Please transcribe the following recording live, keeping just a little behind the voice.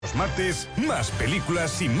los martes, más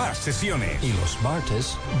películas y más sesiones. Y los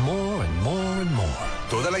martes, more and more and more.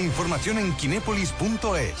 Toda la información en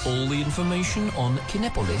kinepolis.es. All the information on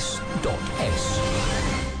kinepolis.es.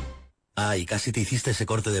 Ay, casi te hiciste ese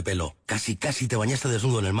corte de pelo. Casi te bañaste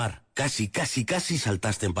desnudo en el mar. Casi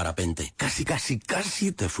saltaste en parapente. Casi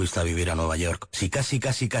te fuiste a vivir a Nueva York. Si casi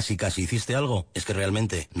hiciste algo, es que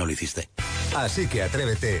realmente no lo hiciste. Así que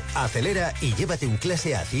atrévete, acelera y llévate un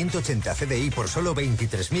clase a 180 CDI por solo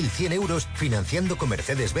 23.100 euros financiando con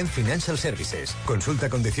Mercedes-Benz Financial Services. Consulta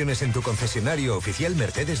condiciones en tu concesionario oficial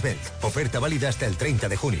Mercedes-Benz. Oferta válida hasta el 30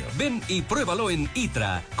 de junio. Ven y pruébalo en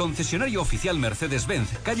ITRA, concesionario oficial Mercedes-Benz,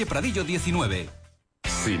 calle Pradillo 19.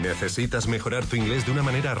 Si necesitas mejorar tu inglés de una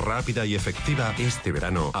manera rápida y efectiva este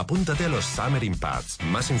verano, apúntate a los Summer Impacts.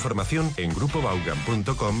 Más información en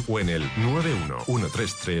grupovaughan.com o en el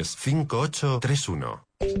 911335831.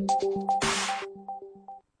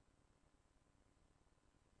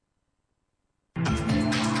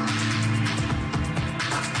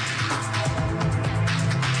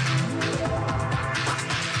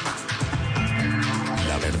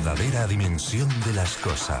 Verdadera dimensión de las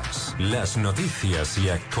cosas. Las noticias y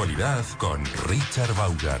actualidad con Richard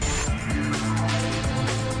Vaughan.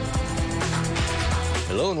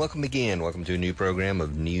 Hello and welcome again. Welcome to a new program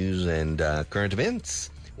of news and current events.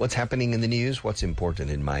 What's happening in the news? What's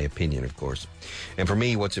important, in my opinion, of course. And for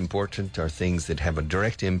me, what's important are things that have a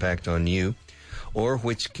direct impact on you, or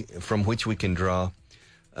from which we can draw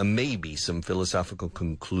maybe some philosophical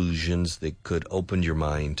conclusions that could open your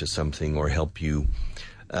mind to something or help you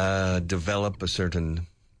develop a certain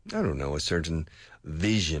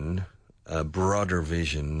vision, a broader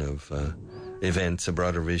vision of events, a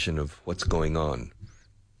broader vision of what's going on.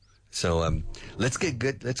 So let's get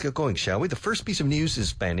going, shall we? The first piece of news is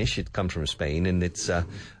Spanish. It comes from Spain, and it's a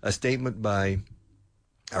statement by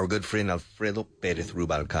our good friend Alfredo Pérez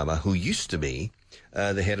Rubalcaba, who used to be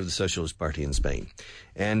the head of the Socialist Party in Spain.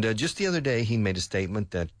 And just the other day, he made a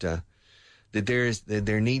statement that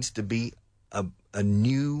there needs to be a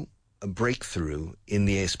new breakthrough in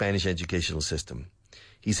the Spanish educational system.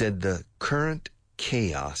 He said the current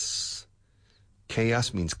chaos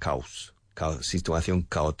means caos, situación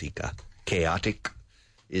caótica. Chaotic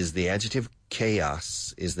is the adjective,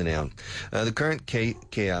 chaos is the noun. The current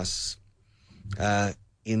chaos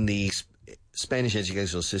in the Spanish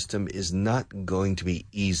educational system is not going to be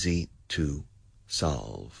easy to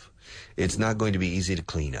solve. It's not going to be easy to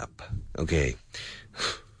clean up. Okay.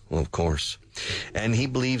 Well, of course. And he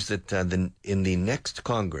believes that in the next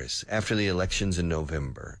Congress, after the elections in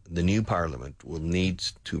November, the new parliament will need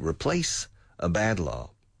to replace a bad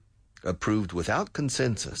law approved without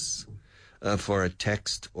consensus for a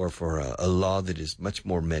text or for a law that is much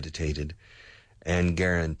more meditated and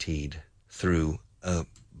guaranteed through a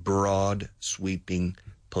broad, sweeping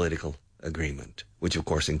political agreement, which of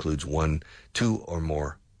course includes one, two, or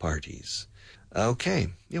more parties. Okay,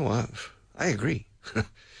 I agree.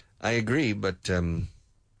 I agree, but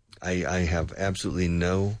I have absolutely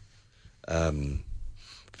no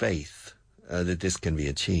faith that this can be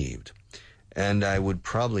achieved. And I would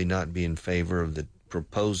probably not be in favor of the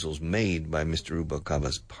proposals made by Mr.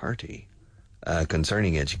 Rubalcaba's party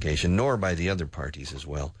concerning education, nor by the other parties as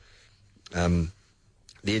well. The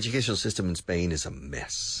educational system in Spain is a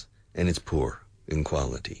mess, and it's poor in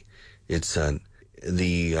quality. It's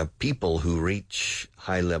the people who reach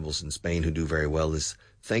high levels in Spain who do very well is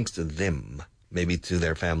thanks to them, maybe to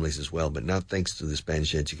their families as well, but not thanks to the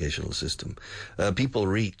Spanish educational system. People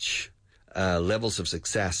reach levels of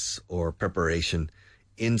success or preparation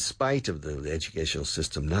in spite of the educational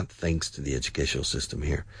system, not thanks to the educational system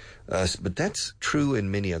here. But that's true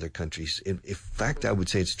in many other countries. In fact, I would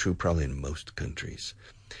say it's true probably in most countries.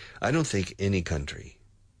 I don't think any country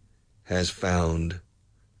has found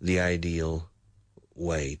the ideal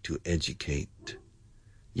way to educate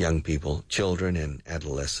young people, children and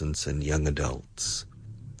adolescents and young adults,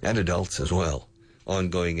 and adults as well,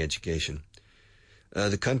 ongoing education.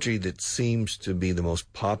 The country that seems to be the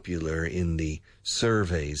most popular in the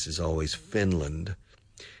surveys is always Finland.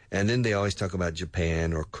 And then they always talk about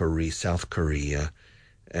Japan or Korea, South Korea,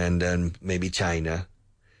 and then maybe China,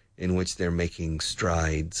 in which they're making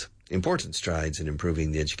strides, important strides in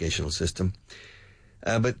improving the educational system.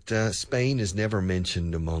 But Spain is never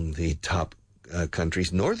mentioned among the top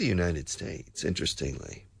countries, nor the United States,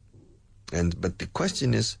 interestingly. But the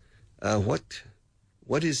question is, what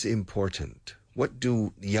is important? What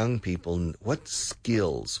do young people, what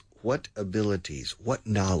skills, what abilities, what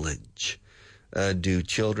knowledge do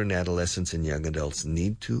children, adolescents, and young adults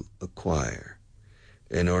need to acquire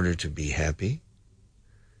in order to be happy,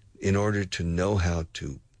 in order to know how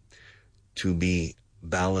to be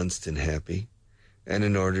balanced and happy, and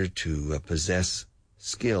in order to possess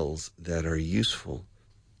skills that are useful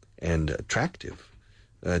and attractive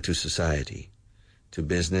to society, to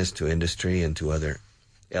business, to industry, and to other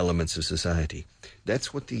elements of society.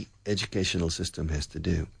 That's what the educational system has to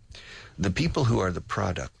do. The people who are the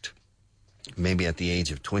product, maybe at the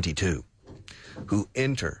age of 22, who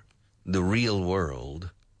enter the real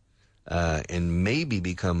world and maybe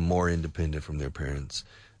become more independent from their parents,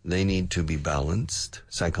 they need to be balanced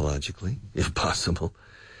psychologically, if possible.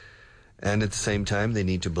 And at the same time, they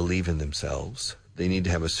need to believe in themselves. They need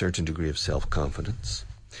to have a certain degree of self-confidence.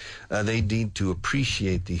 They need to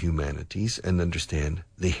appreciate the humanities and understand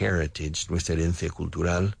the heritage, nuestra herencia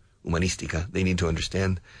cultural, humanística. They need to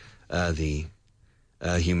understand the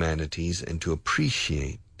humanities and to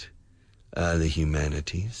appreciate the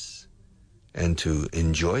humanities and to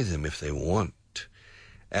enjoy them if they want.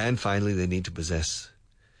 And finally, they need to possess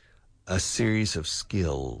a series of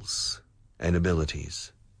skills and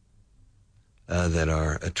abilities that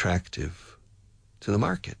are attractive to the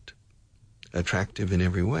market, attractive in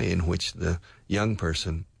every way, in which the young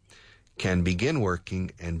person can begin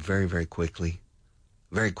working and very quickly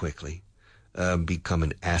become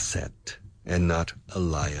an asset and not a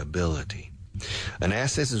liability. An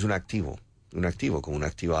asset es un activo como un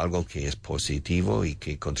activo, algo que es positivo y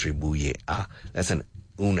que contribuye a. That's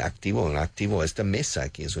un activo, esta mesa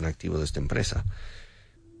aquí es un activo de esta empresa.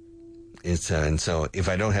 And so if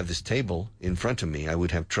I don't have this table in front of me, I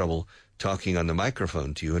would have trouble talking on the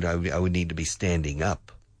microphone to you, and I would need to be standing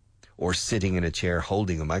up or sitting in a chair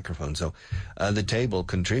holding a microphone. So the table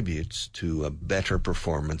contributes to a better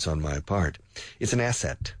performance on my part. It's an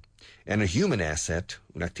asset. And a human asset,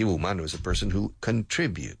 un activo humano, is a person who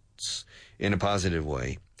contributes in a positive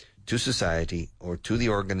way to society or to the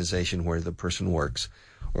organization where the person works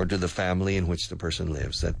or to the family in which the person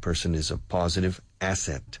lives. That person is a positive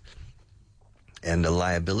asset. And a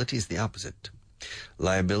liability is the opposite.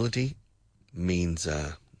 Liability means,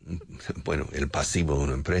 el pasivo de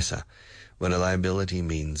una empresa. But a liability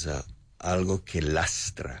means algo que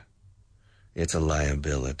lastra. It's a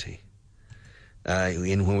liability.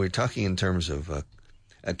 When we're talking in terms of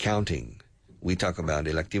accounting, we talk about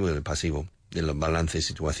el activo y el pasivo, del balance de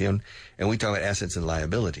situación, and we talk about assets and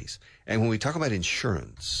liabilities. And when we talk about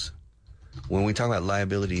insurance, when we talk about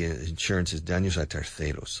liability insurance, is daños a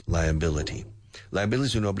terceros, liability. Liability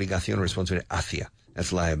is una obligación o responsabilidad hacia.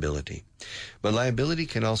 That's liability. But liability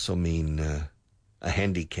can also mean a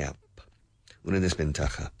handicap, una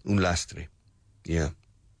desventaja, un lastre. Yeah.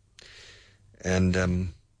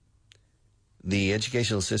 And the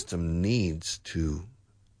educational system needs to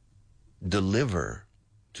deliver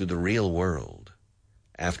to the real world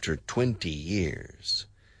after 20 years.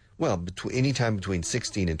 Well, any time between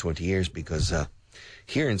 16 and 20 years, because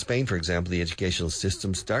here in Spain, for example, the educational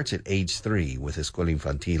system starts at age 3 with escuela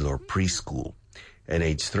infantil or preschool at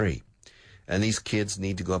age 3. And these kids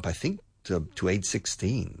need to go up, I think, to age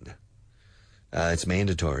 16. It's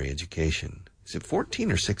mandatory education. Is it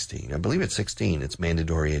 14 or 16? I believe it's 16. It's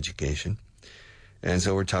mandatory education. And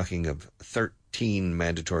so we're talking of 13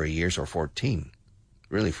 mandatory years, or 14.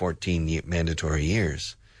 Really 14 mandatory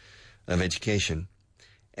years of education.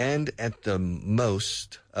 And at the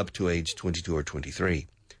most, up to age 22 or 23,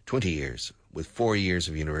 20 years, with 4 years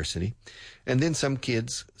of university. And then some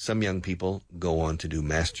kids, some young people, go on to do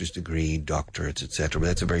master's degree, doctorates, etc. But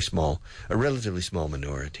that's a relatively small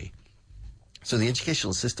minority. So the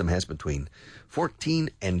educational system has between 14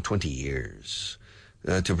 and 20 years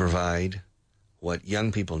to provide what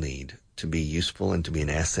young people need to be useful and to be an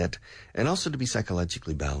asset, and also to be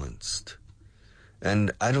psychologically balanced.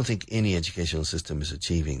 And I don't think any educational system is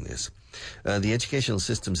achieving this. The educational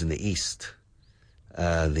systems in the East,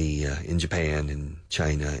 in Japan, in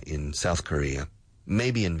China, in South Korea,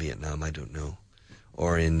 maybe in Vietnam, I don't know,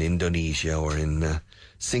 or in Indonesia, or in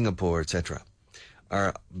Singapore, etc.,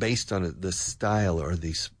 are based on the style or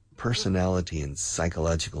the personality and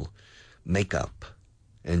psychological makeup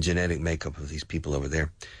and genetic makeup of these people over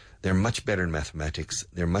there. They're much better in mathematics.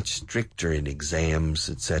 They're much stricter in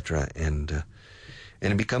exams, etc., and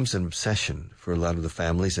it becomes an obsession for a lot of the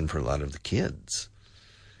families and for a lot of the kids.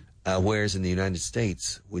 Whereas in the United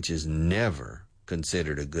States, which is never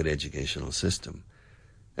considered a good educational system,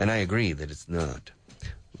 and I agree that it's not,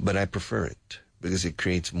 but I prefer it because it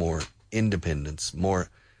creates more independence, more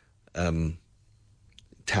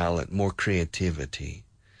talent, more creativity,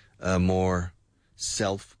 more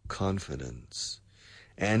self-confidence,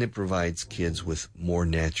 and it provides kids with more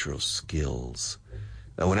natural skills.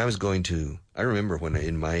 When I was I remember when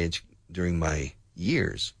during my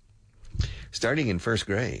years, starting in first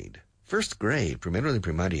grade, primero de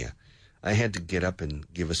primaria, I had to get up and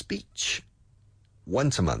give a speech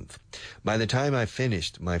once a month. By the time I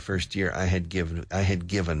finished my first year, I had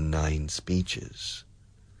given 9 speeches.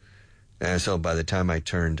 So by the time I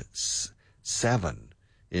turned 7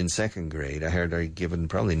 in second grade, I had already given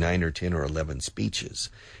probably 9 or 10 or 11 speeches.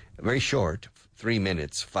 Very short, 3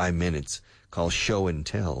 minutes, 5 minutes, called show and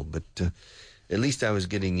tell. But at least I was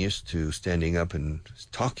getting used to standing up and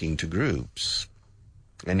talking to groups.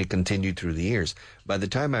 And it continued through the years. By the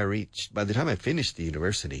time I finished the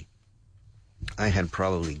university, I had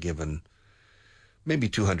probably given maybe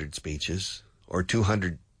 200 speeches or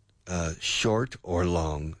 200 short or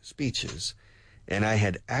long speeches. And I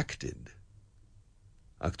had acted,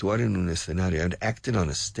 actuar en un escenario, I had acted on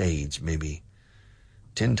a stage maybe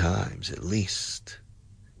 10 times at least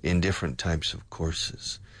in different types of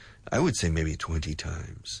courses. I would say maybe 20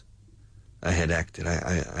 times I had acted.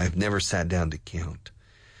 I've never sat down to count.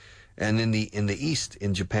 And in the East,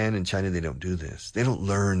 in Japan and China, they don't do this. They don't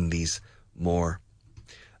learn these more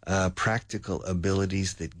practical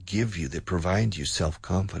abilities that provide you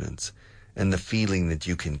self-confidence and the feeling that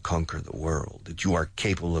you can conquer the world, that you are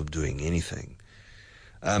capable of doing anything.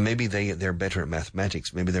 Maybe they're better at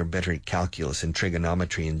mathematics. Maybe they're better at calculus and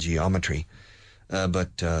trigonometry and geometry.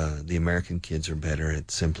 But the American kids are better at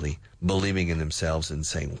simply believing in themselves and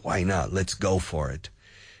saying, why not? Let's go for it.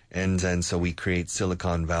 And so we create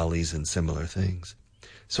Silicon Valleys and similar things.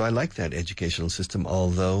 So I like that educational system,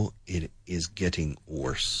 although it is getting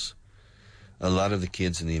worse. A lot of the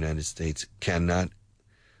kids in the United States cannot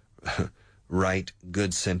write with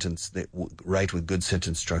good sentence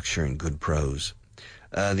structure and good prose.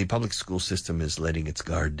 The public school system is letting its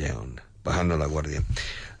guard down. Bajando la guardia.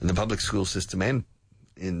 And the public school system and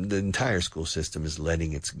in the entire school system is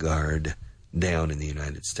letting its guard down in the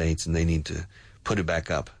United States, and they need to put it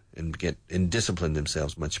back up and discipline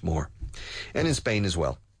themselves much more. And in Spain as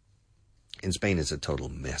well. In Spain it's a total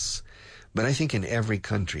mess. But I think in every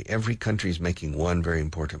country is making one very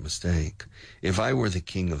important mistake. If I were the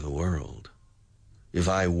king of the world, this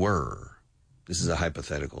is a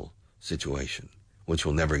hypothetical situation, which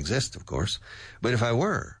will never exist, of course, but if I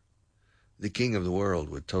were the king of the world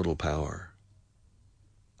with total power,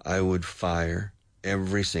 I would fire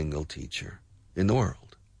every single teacher in the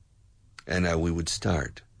world. And we would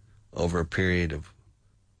start over a period of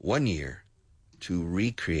 1 year to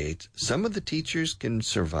recreate. Some of the teachers can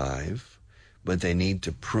survive, but they need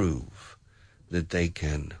to prove that they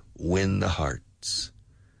can win the hearts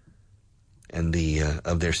and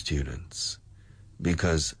of their students,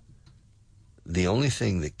 because the only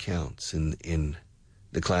thing that counts in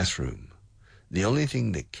the classroom, the only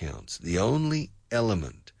thing that counts, the only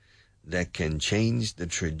element that can change the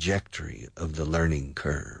trajectory of the learning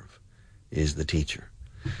curve is the teacher.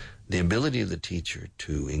 The ability of the teacher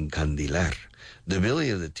to encandilar, the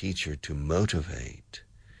ability of the teacher to motivate,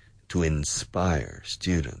 to inspire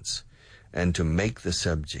students, and to make the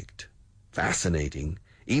subject fascinating,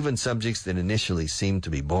 even subjects that initially seem to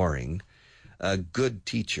be boring. A good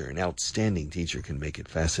teacher, an outstanding teacher, can make it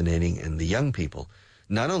fascinating, and the young people,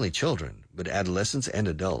 not only children, but adolescents and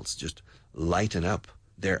adults, just lighten up.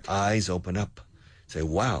 Their eyes open up. Say,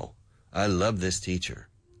 wow, I love this teacher.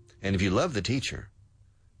 And if you love the teacher,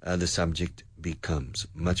 the subject becomes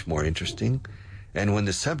much more interesting. And when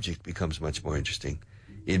the subject becomes much more interesting,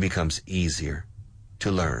 it becomes easier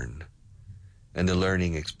to learn. And the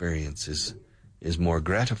learning experience is more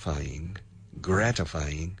gratifying,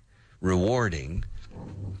 rewarding,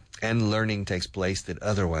 and learning takes place that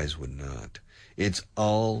otherwise would not. It's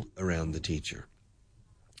all around the teacher.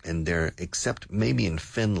 And there, except maybe in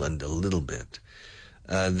Finland a little bit,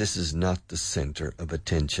 this is not the center of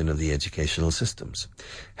attention of the educational systems.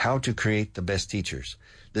 How to create the best teachers.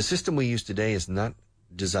 The system we use today is not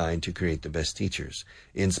designed to create the best teachers.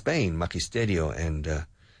 In Spain, Magisterio and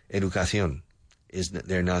Educación,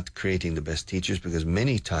 they're not creating the best teachers because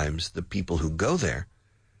many times the people who go there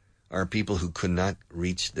are people who could not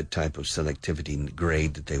reach the type of selectivity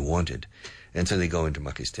grade that they wanted. And so they go into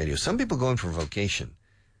Magisterio. Some people go in for vocation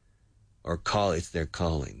or it's their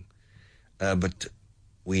calling. But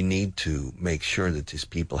we need to make sure that these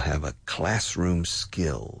people have a classroom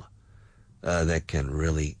skill that can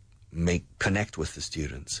really connect with the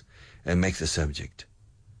students and make the subject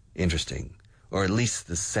interesting, or at least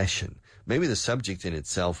the session. Maybe the subject in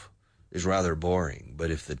itself is rather boring,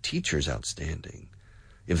 but if the teacher's outstanding,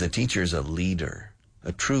 if the teacher's a leader,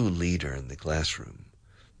 a true leader in the classroom,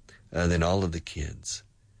 then all of the kids,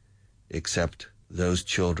 except those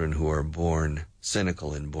children who are born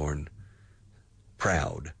cynical and born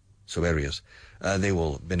proud, soberbios, they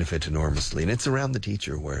will benefit enormously. And it's around the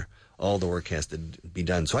teacher where all the work has to be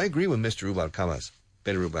done. So I agree with Mr. Rubalcabas.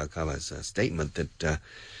 Pedro Rubalcaba's statement that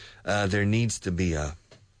there needs to be a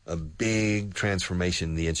big transformation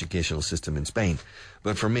in the educational system in Spain.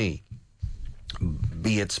 But for me,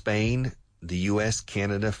 be it Spain, the U.S.,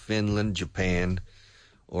 Canada, Finland, Japan,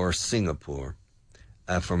 or Singapore,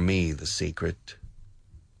 for me, the secret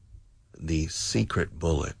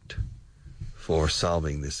bullet for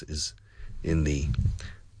solving this is in the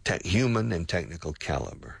human and technical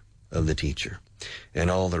caliber of the teacher. And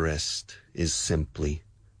all the rest is simply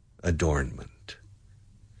adornment.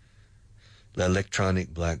 The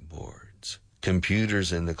electronic blackboards,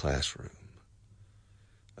 computers in the classroom,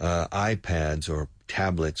 iPads or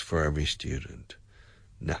tablets for every student.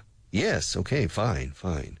 Now, yes, okay, fine.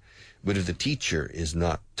 But if the teacher is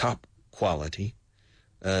not top quality,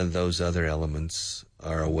 those other elements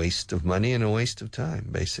are a waste of money and a waste of time,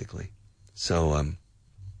 basically. So,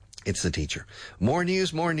 it's the teacher. More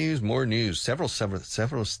news. Several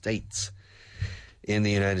states in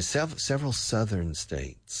the United States, several southern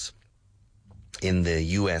states in the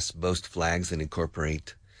U.S. boast flags that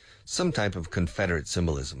incorporate some type of Confederate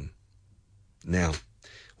symbolism. Now,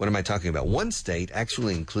 what am I talking about? One state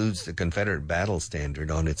actually includes the Confederate battle standard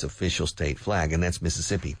on its official state flag, and that's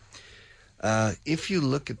Mississippi. If you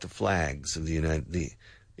look at the flags of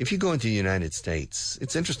if you go into the United States,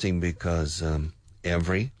 it's interesting because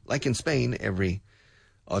like in Spain, every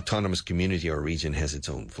autonomous community or region has its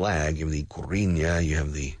own flag. You have the Corina, you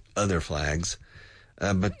have the other flags.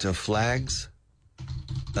 But flags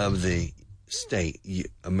of the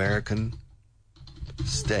American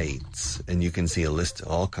states, and you can see a list of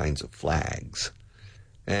all kinds of flags.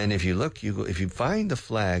 And if you look, if you find the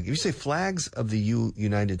flag, if you say flags of the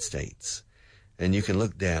United States, and you can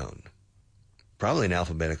look down, probably in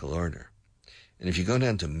alphabetical order. And if you go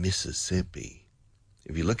down to Mississippi,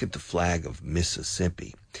 if you look at the flag of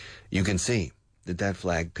Mississippi, you can see that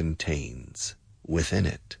flag contains within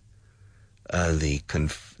it the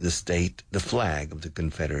flag of the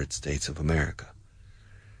Confederate States of America,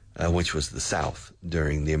 which was the South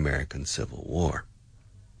during the American Civil War.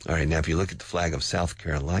 All right, now if you look at the flag of South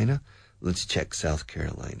Carolina, let's check South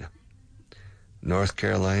Carolina. North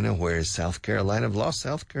Carolina, where is South Carolina? I've lost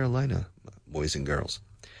South Carolina, boys and girls.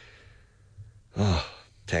 Oh,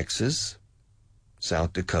 Texas,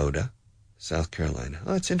 South Dakota, South Carolina.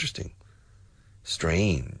 Oh, it's interesting.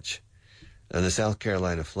 Strange. The South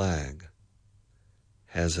Carolina flag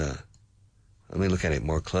has let me look at it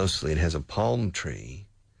more closely. It has a palm tree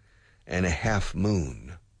and a half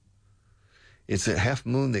moon. It's a half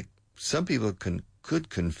moon that some people could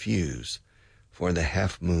confuse for the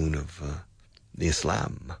half moon of the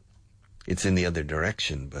Islam. It's in the other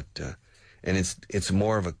direction, but and it's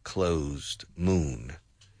more of a closed moon,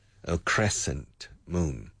 a crescent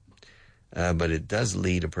moon. But it does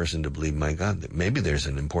lead a person to believe, my God, that maybe there's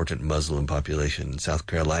an important Muslim population in South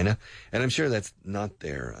Carolina, and I'm sure that's not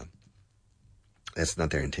their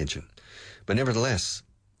intention. But nevertheless,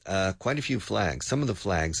 quite a few flags. Some of the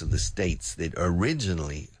flags of the states that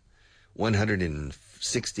originally,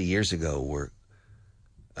 160 years ago, were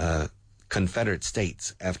Confederate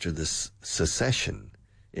states after the secession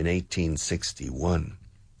in 1861.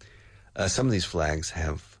 Some of these flags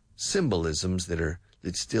have symbolisms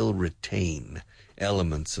that still retain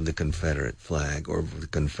elements of the Confederate flag or of the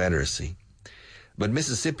Confederacy. But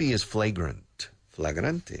Mississippi is flagrante.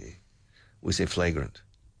 We say flagrant.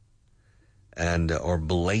 And, or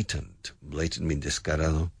blatant. Blatant means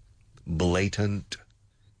descarado. Blatant,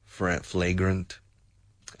 flagrant,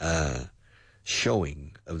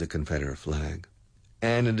 showing of the Confederate flag.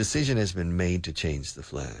 And a decision has been made to change the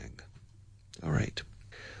flag. All right.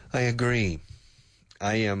 I agree.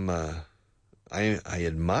 I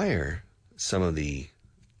admire some of the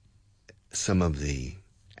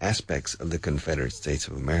aspects of the Confederate States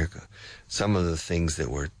of America. Some of the things that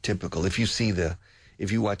were typical. If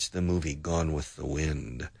you watch the movie Gone with the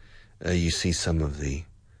Wind, you see some of the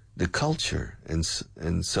culture and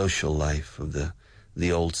social life of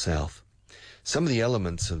the Old South. Some of the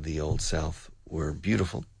elements of the Old South were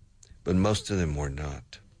beautiful, but most of them were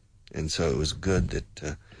not. And so it was good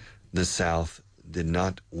that the South did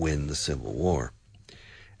not win the Civil War.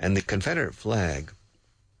 And the Confederate flag,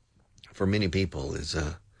 for many people, is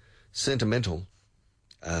a sentimental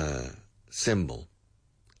symbol,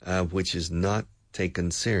 which is not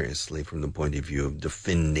taken seriously from the point of view of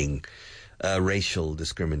defending racial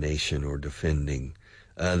discrimination or defending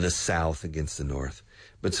the South against the North.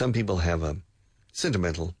 But some people have a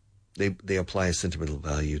sentimental, they apply a sentimental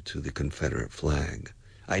value to the Confederate flag.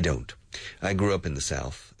 I don't. I grew up in the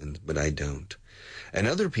South, but I don't. And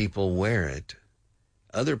other people wear it.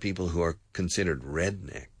 Other people who are considered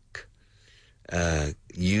redneck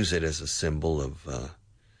use it as a symbol of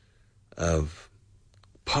of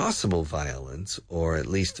possible violence, or at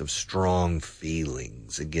least of strong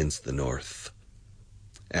feelings against the North.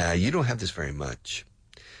 You don't have this very much.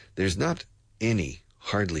 There's not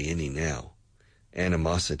hardly any now,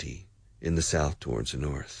 animosity in the South towards the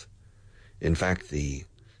North. In fact, the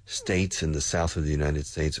states in the South of the United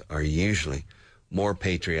States are usually more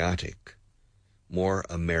patriotic, more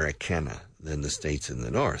Americana than the states in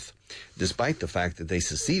the North, despite the fact that they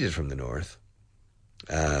seceded from the North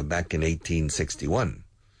back in 1861,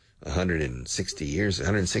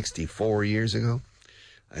 164 years ago,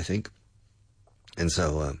 I think. And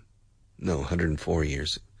so, 104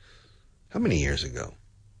 years. How many years ago?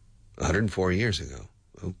 104 years ago.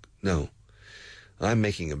 Oh, no, I'm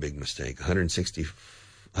making a big mistake.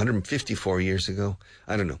 154 years ago?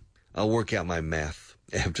 I don't know. I'll work out my math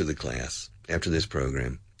after the class, after this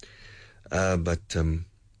program. But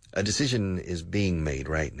a decision is being made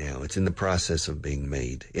right now. It's in the process of being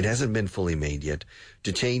made. It hasn't been fully made yet,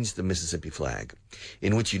 to change the Mississippi flag,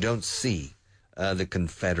 in which you don't see the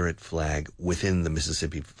Confederate flag within the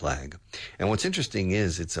Mississippi flag. And what's interesting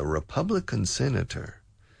is it's a Republican senator,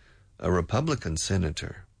 I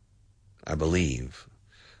believe,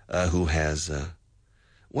 who has, the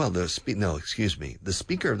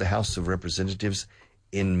Speaker of the House of Representatives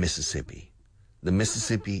in Mississippi, the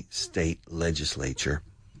Mississippi State Legislature,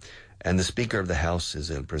 and the Speaker of the House is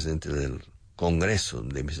el Presidente del Congreso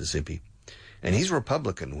de Mississippi, and he's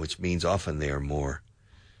Republican, which means often they are more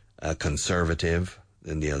conservative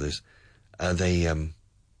than the others. They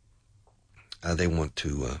want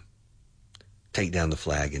to take down the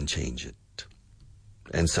flag and change it.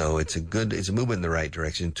 And so it's a movement in the right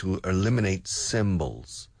direction to eliminate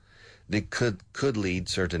symbols that could lead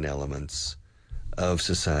certain elements of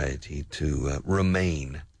society to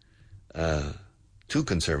remain too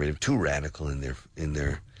conservative, too radical in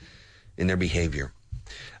their behavior.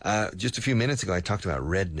 Just a few minutes ago, I talked about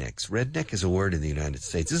rednecks. Redneck is a word in the United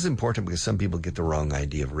States. This is important because some people get the wrong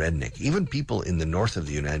idea of redneck. Even people in the north of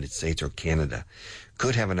the United States or Canada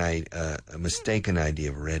could have a mistaken idea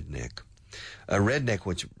of redneck. A redneck,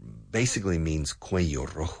 which basically means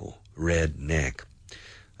cuello rojo, redneck,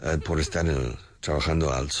 por estar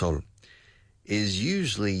trabajando al sol, is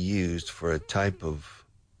usually used for a type of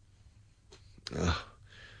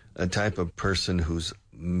person who's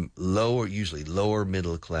usually lower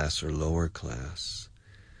middle class or lower class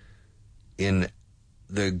in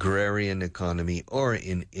the agrarian economy, or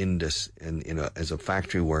as a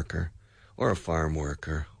factory worker or a farm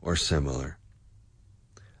worker or similar,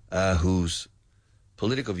 whose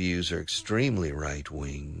political views are extremely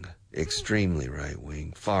right-wing,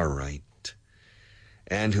 far right,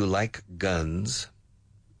 and who like guns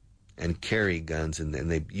and carry guns, and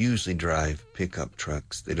they usually drive pickup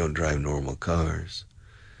trucks. They don't drive normal cars.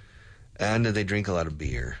 And they drink a lot of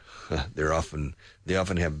beer. They often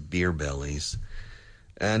have beer bellies.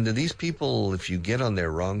 And these people, if you get on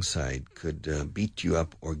their wrong side, could beat you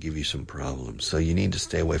up or give you some problems. So you need to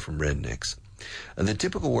stay away from rednecks. The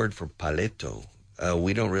typical word for paleto,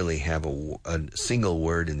 we don't really have a single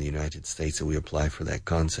word in the United States that we apply for that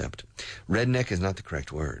concept. Redneck is not the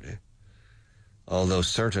correct word. Although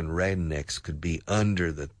certain rednecks could be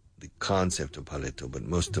under the concept of paleto, but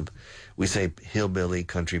we say hillbilly,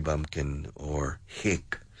 country bumpkin, or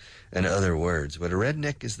hick, and other words. But a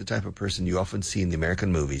redneck is the type of person you often see in the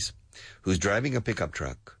American movies, who's driving a pickup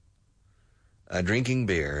truck, drinking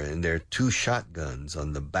beer, and there are two shotguns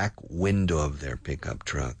on the back window of their pickup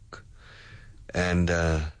truck, and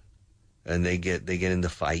they get into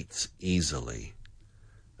fights easily.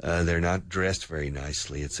 They're not dressed very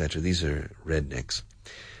nicely, etc. These are rednecks.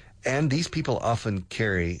 And these people often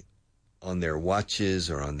carry on their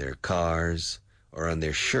watches or on their cars or on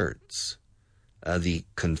their shirts the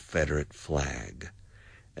Confederate flag.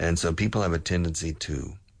 And so people have a tendency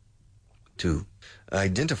to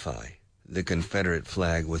identify the Confederate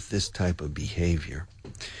flag with this type of behavior.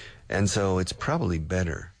 And so it's probably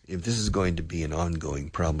better, if this is going to be an ongoing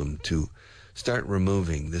problem, to start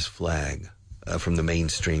removing this flag from the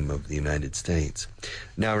mainstream of the United States.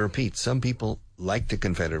 Now, I repeat, some people like the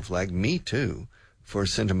Confederate flag, me too, for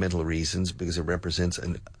sentimental reasons, because it represents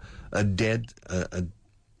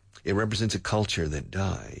it represents a culture that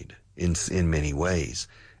died in many ways.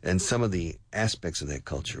 And some of the aspects of that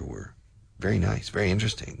culture were very nice, very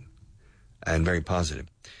interesting, and very positive.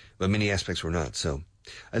 But many aspects were not. So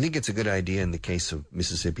I think it's a good idea in the case of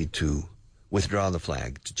Mississippi to withdraw the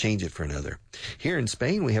flag, to change it for another. Here in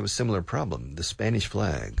Spain, we have a similar problem, the Spanish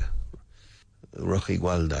flag. Roja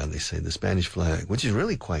Igualdad, they say, the Spanish flag, which is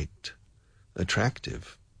really quite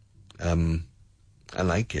attractive. I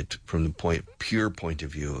like it from the pure point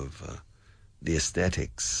of view of the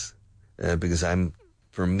aesthetics. because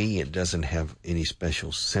for me, it doesn't have any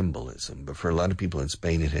special symbolism. But for a lot of people in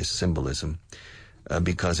Spain, it has symbolism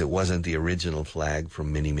because it wasn't the original flag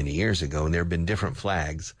from many, many years ago. And there have been different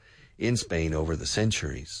flags in Spain over the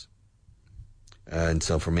centuries. And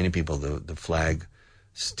so for many people, the flag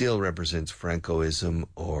still represents Francoism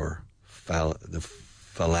or the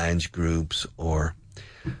Falange groups or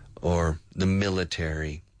the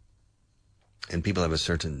military. And people have a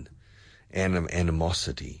certain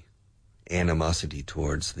animosity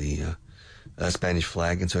towards the Spanish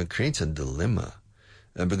flag, and so it creates a dilemma.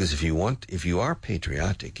 Because if you are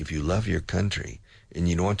patriotic, if you love your country and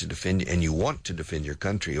you want to defend your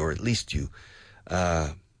country, or at least you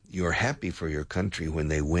are happy for your country when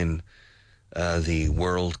they win the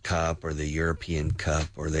World Cup or the European Cup,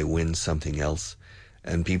 or they win something else,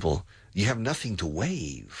 and you have nothing to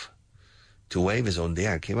wave. To wave is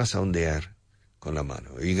ondear. ¿Qué vas a ondear con la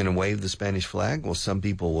mano? Are you going to wave the Spanish flag? Well, some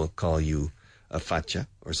people will call you a facha,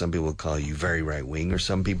 or some people will call you very right-wing, or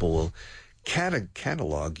some people will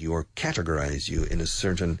catalog you or categorize you in a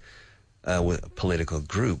certain political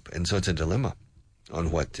group. And so it's a dilemma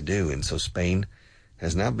on what to do. And so Spain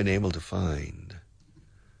has not been able to find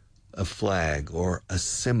a flag or a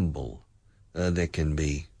symbol that can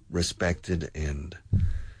be respected and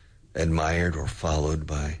admired or followed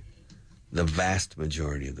by the vast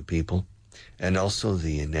majority of the people. And also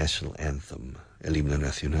the national anthem, el himno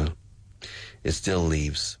nacional. It still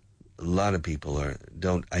leaves a lot of people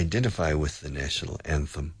don't identify with the national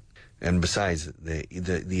anthem. And besides,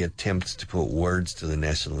 the attempts to put words to the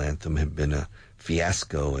national anthem have been a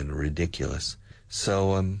fiasco and ridiculous.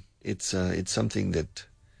 So it's something that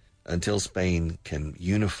until Spain can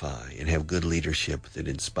unify and have good leadership that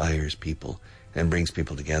inspires people and brings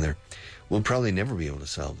people together, we'll probably never be able to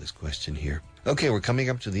solve this question here. Okay, we're coming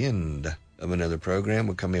up to the end of another program.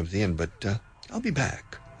 We're coming up to the end, but I'll be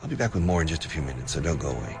back. I'll be back with more in just a few minutes, so don't go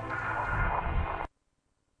away.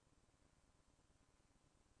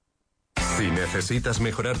 Si necesitas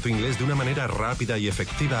mejorar tu inglés de una manera rápida y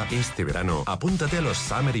efectiva este verano, apúntate a los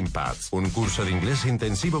Summer Impacts, un curso de inglés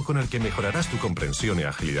intensivo con el que mejorarás tu comprensión y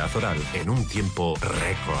agilidad oral en un tiempo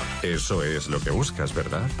récord. Eso es lo que buscas,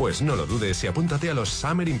 ¿verdad? Pues no lo dudes y apúntate a los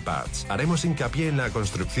Summer Impacts. Haremos hincapié en la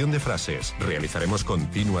construcción de frases, realizaremos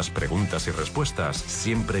continuas preguntas y respuestas,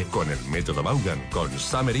 siempre con el método Vaughan. Con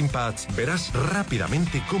Summer Impacts verás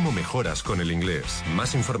rápidamente cómo mejoras con el inglés.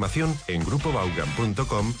 Más información en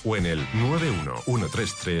grupovaughan.com o en el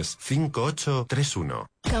 91-133-5831.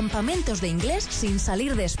 Campamentos de inglés sin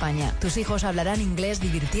salir de España. Tus hijos hablarán inglés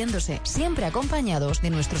divirtiéndose, siempre acompañados de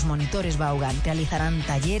nuestros monitores Vaughan. Realizarán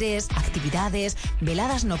talleres, actividades,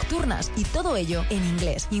 veladas nocturnas y todo ello en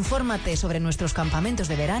inglés. Infórmate sobre nuestros campamentos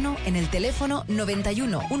de verano en el teléfono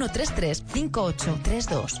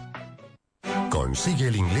 91-133-5832. Consigue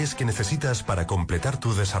el inglés que necesitas para completar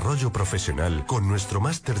tu desarrollo profesional con nuestro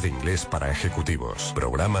máster de inglés para ejecutivos.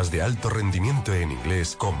 Programas de alto rendimiento en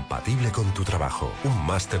inglés compatible con tu trabajo. Un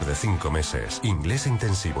máster de 5 meses. Inglés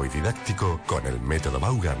intensivo y didáctico con el método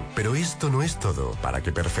Vaughan. Pero esto no es todo. Para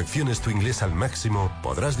que perfecciones tu inglés al máximo,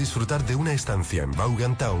 podrás disfrutar de una estancia en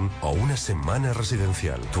Vaughan Town o una semana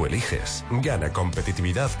residencial. Tú eliges. Gana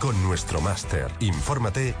competitividad con nuestro máster.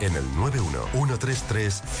 Infórmate en el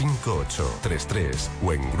 91-133-5833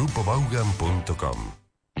 o en grupovaughan.com.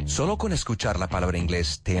 ¿Solo con escuchar la palabra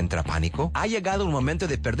inglés te entra pánico? Ha llegado el momento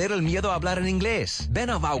de perder el miedo a hablar en inglés. Ven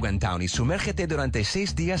a Vaughan Town y sumérgete durante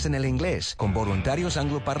 6 días en el inglés, con voluntarios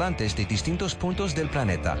angloparlantes de distintos puntos del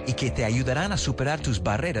planeta y que te ayudarán a superar tus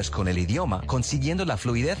barreras con el idioma, consiguiendo la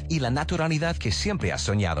fluidez y la naturalidad que siempre has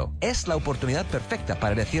soñado. Es la oportunidad perfecta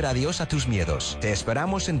para decir adiós a tus miedos. Te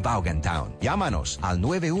esperamos en Vaughan Town. Llámanos al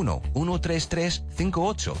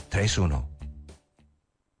 91-133-5831.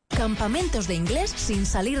 Campamentos de inglés sin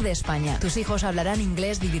salir de España. Tus hijos hablarán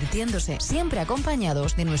inglés divirtiéndose, siempre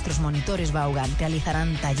acompañados de nuestros monitores Vaughan.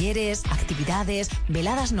 Realizarán talleres, actividades,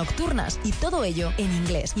 veladas nocturnas y todo ello en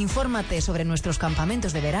inglés. Infórmate sobre nuestros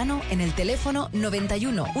campamentos de verano en el teléfono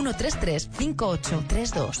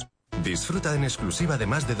 91-133-5832. Disfruta en exclusiva de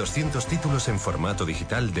más de 200 títulos en formato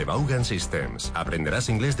digital de Vaughan Systems. Aprenderás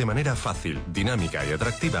inglés de manera fácil, dinámica y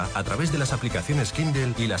atractiva a través de las aplicaciones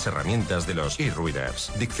Kindle y las herramientas de los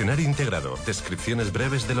e-readers. Diccionario integrado, descripciones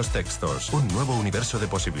breves de los textos, un nuevo universo de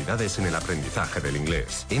posibilidades en el aprendizaje del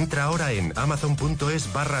inglés. Entra ahora en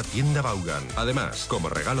amazon.es/tienda Vaughan. Además, como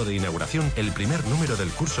regalo de inauguración, el primer número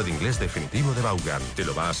del curso de inglés definitivo de Vaughan. ¿Te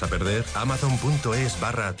lo vas a perder?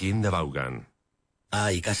 Amazon.es/tienda Vaughan.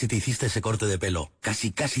 Ay, casi te hiciste ese corte de pelo.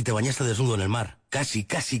 Casi te bañaste desnudo en el mar. Casi,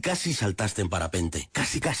 casi, casi saltaste en parapente.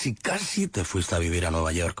 Casi, casi, casi te fuiste a vivir a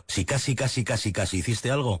Nueva York. Si casi, casi, casi, casi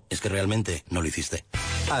hiciste algo, es que realmente no lo hiciste.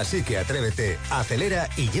 Así que atrévete, acelera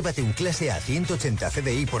y llévate un clase a 180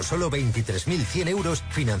 CDI por solo 23.100 euros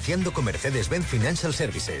financiando con Mercedes-Benz Financial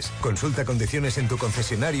Services. Consulta condiciones en tu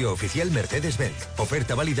concesionario oficial Mercedes-Benz.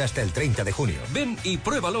 Oferta válida hasta el 30 de junio. Ven y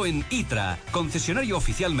pruébalo en ITRA, concesionario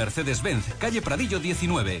oficial Mercedes-Benz, calle Pradillo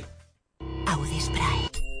 19. Audi Spray.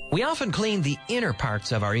 We often clean the inner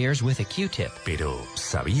parts of our ears with a Q-tip. Pero,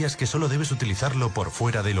 ¿sabías que solo debes utilizarlo por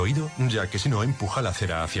fuera del oído? Ya que si no, empuja la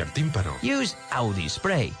cera hacia el tímpano. Use Audi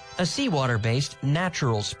Spray, a seawater-based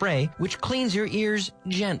natural spray which cleans your ears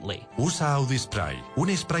gently. Usa Audi Spray,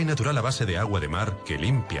 un spray natural a base de agua de mar que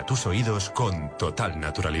limpia tus oídos con total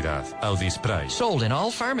naturalidad. Audi Spray. Sold in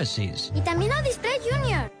all pharmacies. Y también Audi Spray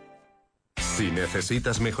Junior. Si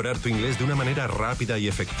necesitas mejorar tu inglés de una manera rápida y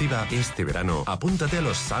efectiva este verano, apúntate a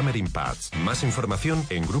los Summer Impacts. Más información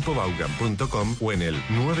en grupovaughan.com o en el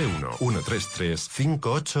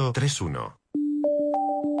 911335831.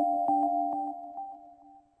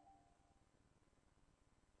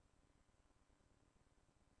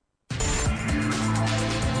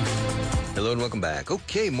 Hello and welcome back.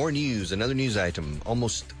 Okay, more news. Another news item.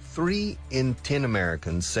 Almost 3 in 10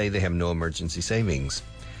 Americans say they have no emergency savings,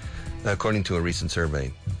 according to a recent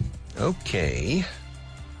survey. Okay.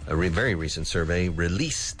 Very recent survey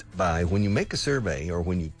released by, when you make a survey or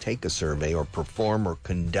when you take a survey or perform or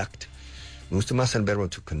conduct, me gusta más el verbo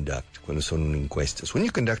to conduct cuando son encuestas. When you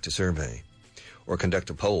conduct a survey or conduct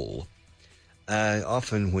a poll,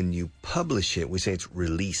 often when you publish it, we say it's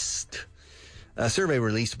released. A survey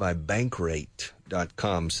released by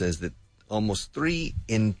Bankrate.com says that almost 3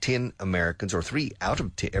 in 10 Americans, or 3 out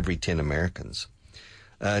of every 10 Americans,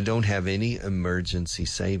 don't have any emergency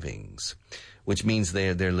savings, which means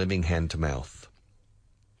they're living hand to mouth.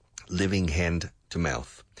 Living hand to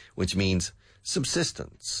mouth, which means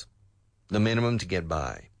subsistence, the minimum to get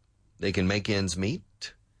by. They can make ends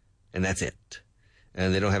meet, and that's it.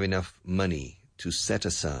 And they don't have enough money to set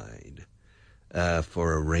aside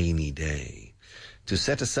for a rainy day. To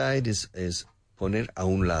set aside is poner a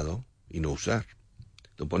un lado y no usar.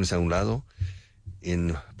 Lo pones a un lado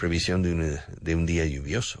en previsión de un día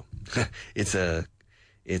lluvioso. It's an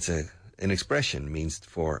expression, means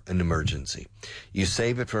for an emergency. You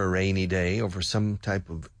save it for a rainy day or for some type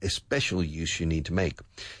of special use you need to make.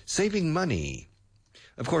 Saving money.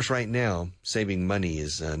 Of course, right now, saving money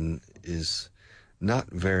is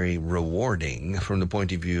not very rewarding from the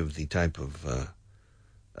point of view of the type of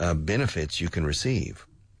benefits you can receive.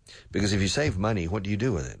 Because if you save money, what do you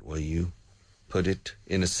do with it? Well, you put it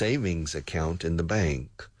in a savings account in the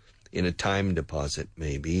bank, in a time deposit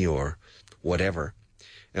maybe, or whatever.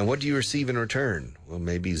 And what do you receive in return? Well,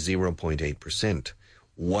 maybe 0.8%,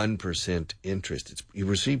 1% interest. You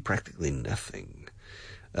receive practically nothing,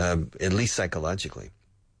 at least psychologically.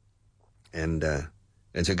 And so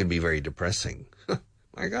it can be very depressing.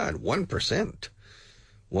 My God, 1%.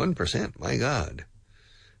 1%, my God.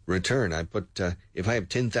 Return, I put, if I have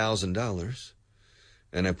 $10,000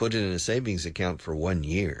 and I put it in a savings account for 1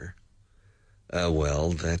 year, well,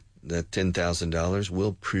 that $10,000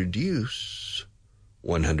 will produce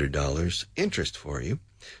 $100 interest for you.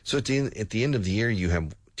 So at the end of the year, you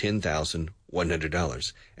have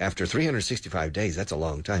 $10,100. After 365 days, that's a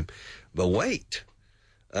long time. But wait,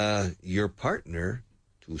 your partner,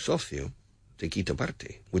 tu socio, te quita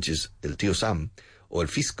parte, which is el tío Sam, or el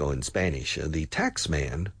fisco in Spanish, the tax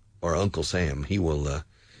man, or Uncle Sam, he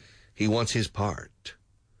wants his part.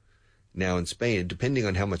 Now in Spain, depending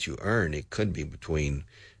on how much you earn, it could be between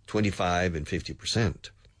 25 and 50%.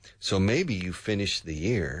 So maybe you finish the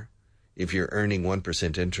year, if you're earning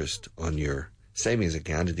 1% interest on your savings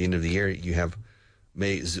account, at the end of the year, you have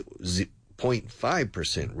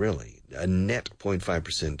 0.5% really, a net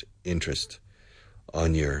 0.5% interest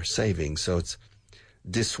on your savings. So it's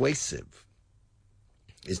dissuasive.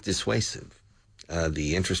 It's dissuasive.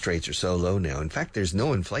 The interest rates are so low now. In fact, there's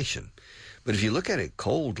no inflation. But if you look at it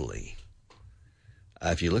coldly,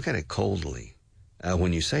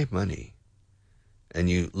 when you save money and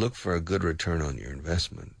you look for a good return on your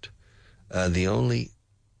investment, the only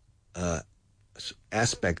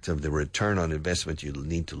aspect of the return on investment you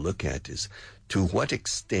need to look at is to what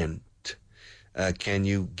extent can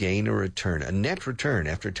you gain a return, a net return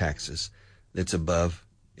after taxes that's above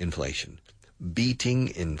inflation. Beating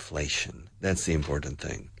inflation. That's the important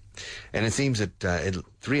thing. And it seems that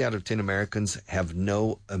 3 out of 10 Americans have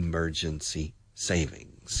no emergency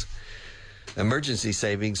savings. Emergency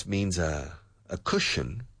savings means a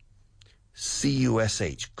cushion,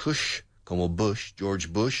 C-U-S-H, cush, como Bush, George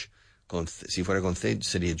Bush, si fuera con C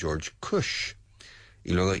sería George Cush.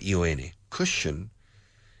 Y luego ION. Cushion.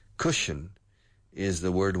 Cushion is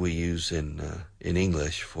the word we use in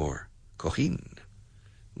English for cojín.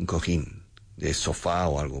 Un cojín de sofá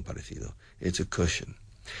o algo parecido. It's a cushion.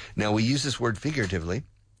 Now, we use this word figuratively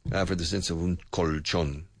for the sense of un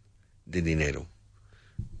colchón de dinero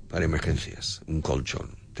para emergencias. Un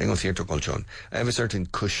colchón. Tengo cierto colchón. I have a certain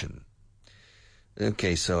cushion.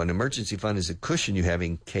 Okay, so an emergency fund is a cushion you have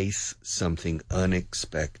in case something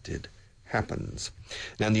unexpected happens.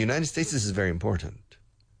 Now, in the United States, this is very important,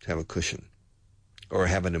 to have a cushion or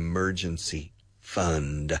have an emergency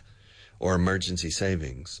fund or emergency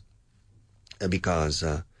savings, because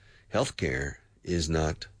healthcare is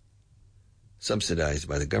not subsidized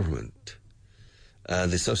by the government.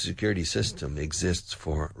 The Social Security system exists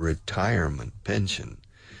for retirement pension,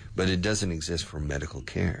 but it doesn't exist for medical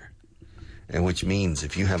care. And which means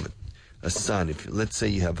if you have a son, let's say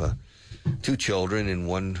you have two children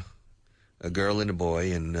and a girl and a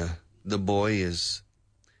boy, and the boy is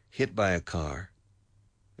hit by a car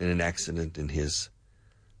in an accident, and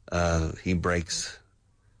he breaks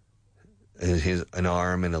an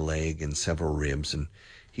arm and a leg and several ribs, and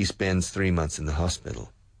he spends 3 months in the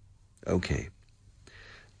hospital. Okay.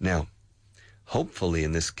 Now, hopefully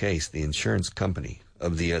in this case, the insurance company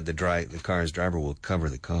of the car's driver will cover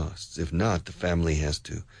the costs. If not, the family has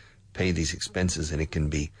to pay these expenses, and it can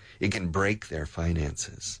break their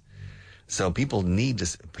finances. So people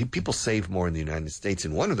save more in the United States,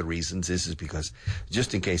 and one of the reasons is because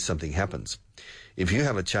just in case something happens, if you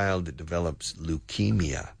have a child that develops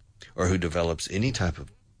leukemia or who develops any type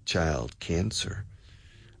of child cancer,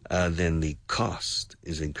 then the cost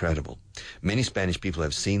is incredible. Many Spanish people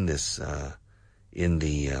have seen this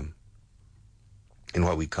in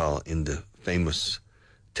what we call in the famous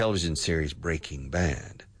television series Breaking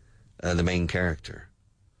Bad. The main character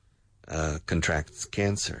contracts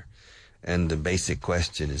cancer, and the basic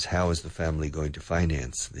question is, how is the family going to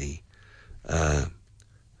finance the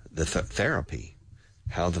therapy?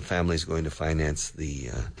 How the family is going to finance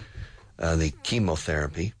the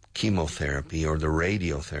chemotherapy or the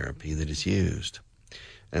radiotherapy that is used.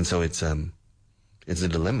 And so it's a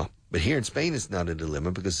dilemma. But here in Spain, it's not a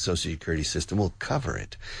dilemma because the Social Security system will cover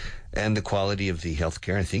it. And the quality of the health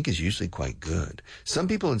care, I think, is usually quite good. Some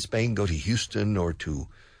people in Spain go to Houston or to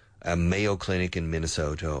a Mayo Clinic in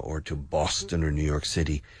Minnesota or to Boston or New York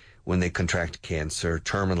City when they contract cancer,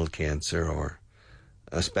 terminal cancer, or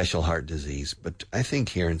a special heart disease. But I think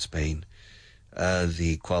here in Spain,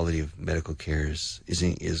 the quality of medical care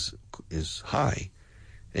is high,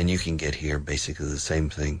 and you can get here basically the same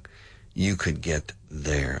thing you could get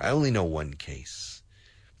there. I only know one case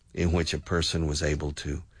in which a person was able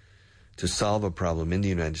to solve a problem in the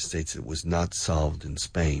United States that was not solved in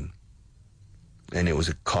Spain, and it was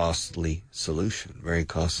a costly solution, very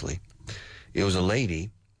costly. It was a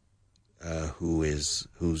lady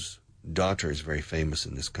whose daughter is very famous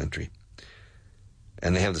in this country,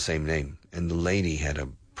 and they have the same name. And the lady had a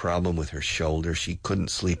problem with her shoulder. She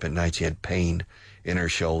couldn't sleep at night. She had pain in her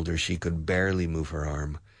shoulder. She could barely move her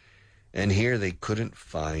arm. And here they couldn't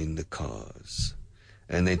find the cause.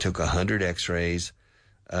 And they took 100 x-rays,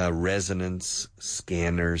 resonance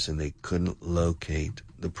scanners, and they couldn't locate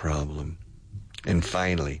the problem. And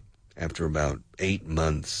finally, after about 8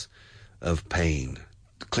 months of pain,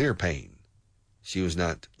 clear pain, she was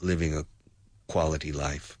not living a quality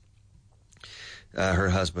life. Her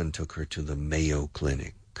husband took her to the Mayo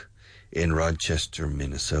Clinic in Rochester,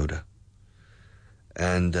 Minnesota.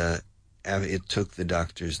 And it took the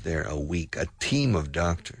doctors there a week, a team of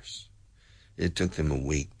doctors. It took them a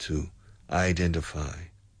week to identify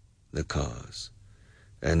the cause.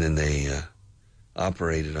 And then they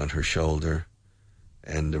operated on her shoulder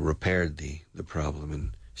and repaired the problem.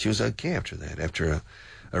 And she was okay after that. After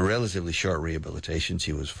a relatively short rehabilitation,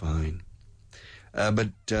 she was fine. But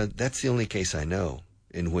that's the only case I know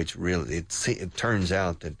in which really it turns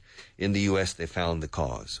out that in the U.S. they found the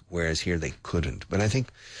cause, whereas here they couldn't. But I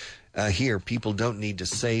think here people don't need to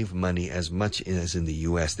save money as much as in the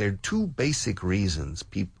U.S. There are two basic reasons.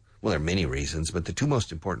 Well, there are many reasons, but the two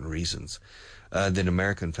most important reasons that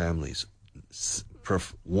American families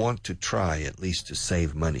want to try at least to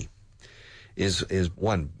save money is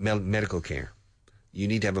one, medical care. You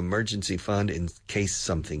need to have an emergency fund in case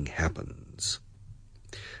something happens.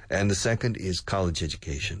 And the second is college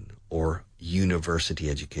education or university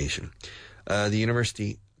education.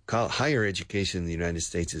 The higher education in the United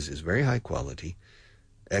States is very high quality,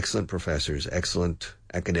 excellent professors, excellent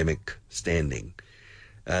academic standing.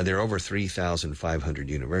 There are over 3,500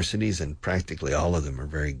 universities, and practically all of them are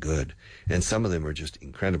very good. And some of them are just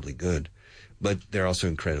incredibly good, but they're also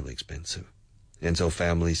incredibly expensive. And so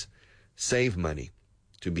families save money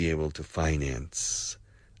to be able to finance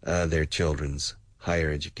their children's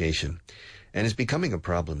higher education. And it's becoming a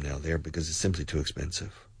problem now there because it's simply too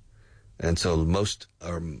expensive. And so most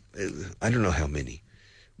are, I don't know how many,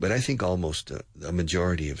 but I think almost a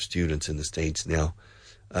majority of students in the States now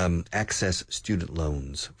access student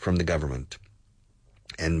loans from the government.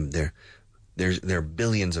 And there are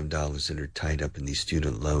billions of dollars that are tied up in these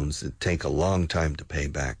student loans that take a long time to pay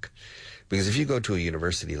back. Because if you go to a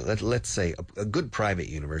university, let's say a good private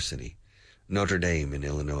university, Notre Dame in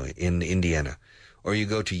Illinois, in Indiana, or you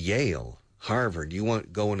go to Yale, Harvard, you want to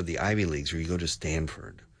go into the Ivy Leagues, or you go to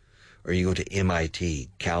Stanford, or you go to MIT,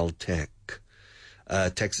 Caltech,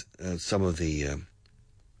 some of the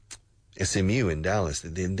SMU in Dallas.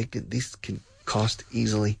 These can cost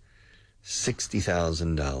easily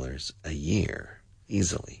 $60,000 a year,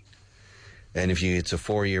 easily. And if it's a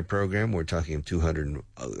 4-year program, we're talking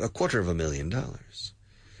 $250,000.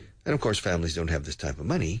 And of course, families don't have this type of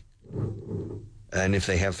money. And if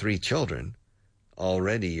they have 3 children,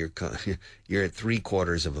 already you're at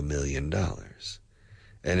 $750,000.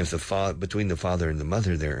 And if between the father and the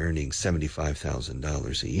mother, they're earning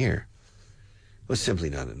 $75,000 a year, well, it's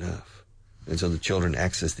simply not enough. And so the children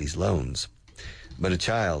access these loans. But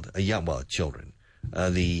the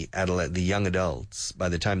young adults, by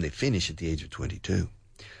the time they finish at the age of 22,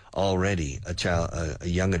 already a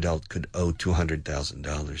young adult could owe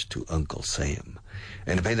 $200,000 to Uncle Sam.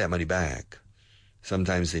 And to pay that money back,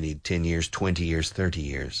 sometimes they need 10 years, 20 years, 30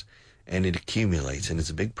 years. And it accumulates, and it's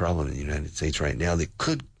a big problem in the United States right now that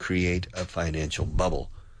could create a financial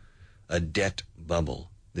bubble, a debt bubble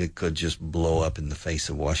that could just blow up in the face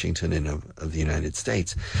of Washington and of the United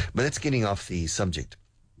States. But that's getting off the subject.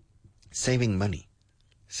 Saving money.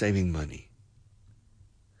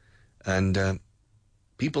 And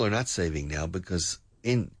people are not saving now because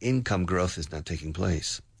income growth is not taking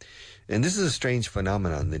place. And this is a strange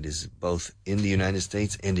phenomenon that is both in the United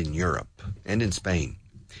States and in Europe and in Spain,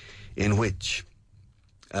 in which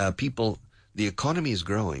the economy is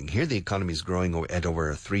growing. Here the economy is growing at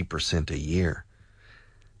over 3% a year.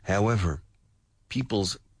 However,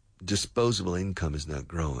 people's disposable income is not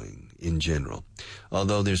growing in general.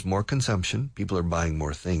 Although there's more consumption, people are buying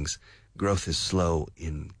more things, growth is slow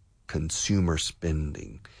in consumer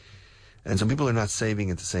spending. And so people are not saving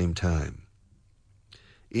at the same time.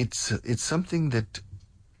 It's something that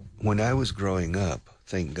when I was growing up,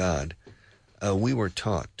 thank God, we were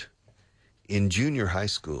taught in junior high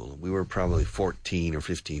school. We were probably 14 or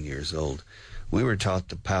 15 years old. We were taught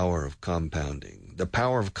the power of compounding, the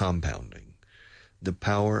power of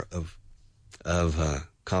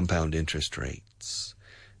compound interest rates,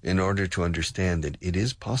 in order to understand that it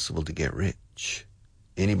is possible to get rich.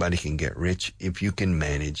 Anybody can get rich if you can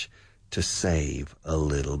manage to save a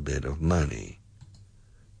little bit of money.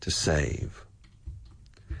 To save.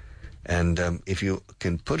 And if you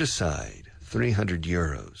can put aside 300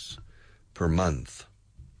 euros per month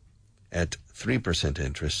at 3%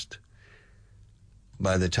 interest,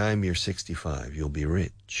 by the time you're 65, you'll be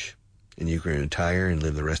rich. And you can retire and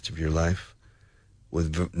live the rest of your life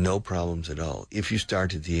with no problems at all. If you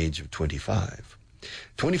start at the age of 25.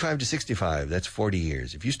 25 to 65, that's 40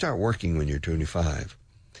 years. If you start working when you're 25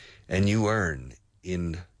 and you earn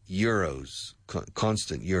in euros,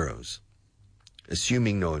 constant euros,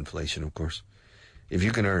 assuming no inflation, of course, if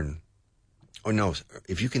you can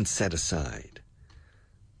set aside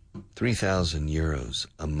 300 euros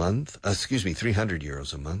a month,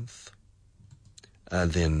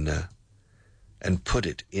 and put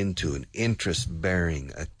it into an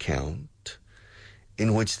interest-bearing account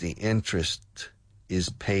in which the interest is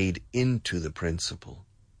paid into the principal,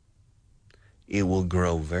 it will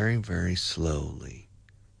grow very, very slowly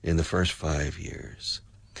in the first 5 years.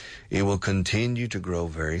 It will continue to grow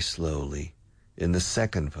very slowly in the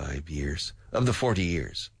second 5 years of the 40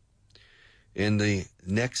 years. In the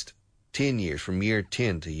next 10 years, from year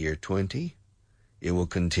 10 to year 20, it will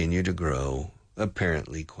continue to grow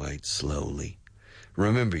apparently quite slowly.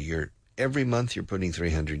 Remember, every month you're putting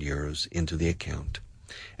 300 euros into the account,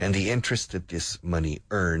 and the interest that this money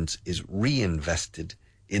earns is reinvested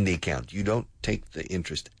in the account. You don't take the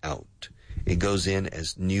interest out. It goes in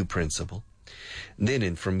as new principal.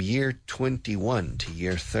 Then from year 21 to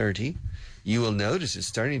year 30, you will notice it's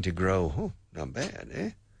starting to grow. Oh, not bad,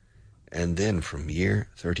 eh? And then from year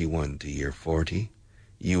 31 to year 40,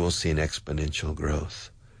 you will see an exponential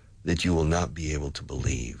growth that you will not be able to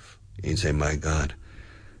believe. You say, my God,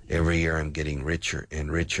 every year I'm getting richer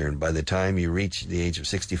and richer. And by the time you reach the age of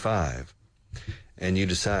 65 and you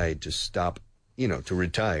decide to stop, to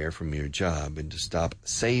retire from your job and to stop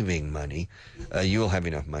saving money, you will have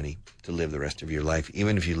enough money to live the rest of your life,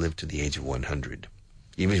 even if you live to the age of 100.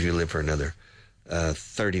 even if you live for another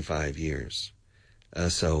 35 years.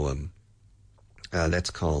 So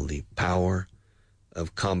that's called the power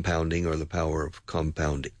of compounding, or the power of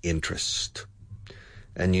compound interest.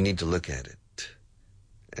 And you need to look at it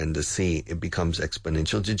and to see it becomes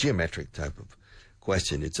exponential. It's a geometric type of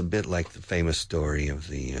question. It's a bit like the famous story of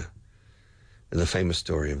the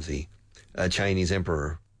Chinese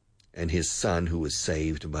emperor and his son who was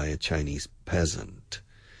saved by a Chinese peasant.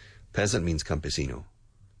 Peasant means campesino.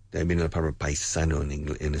 De ahí viene la palabra paisano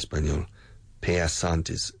en español. Peasant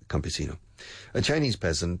is campesino. A Chinese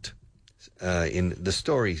peasant, the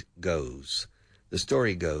story goes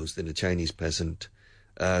that a Chinese peasant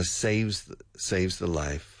saves the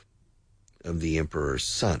life of the emperor's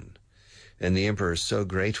son. And the emperor is so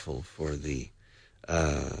grateful for the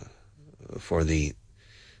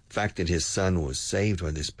fact that his son was saved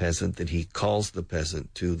by this peasant that he calls the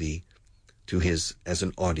peasant as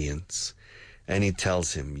an audience, and he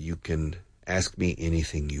tells him, "You can ask me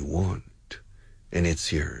anything you want, and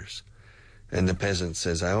it's yours." And the peasant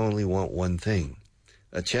says, "I only want one thing,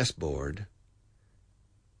 a chessboard,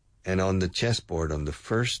 and on the chessboard, on the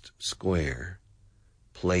first square,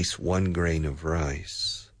 place 1 grain of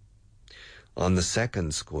rice. On the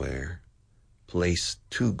second square, place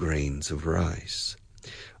 2 grains of rice.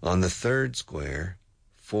 On the third square,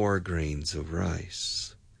 4 grains of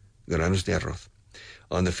rice. Granos de arroz.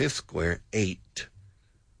 On the fifth square, 8,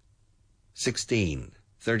 16,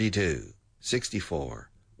 32,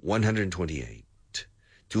 64, 128,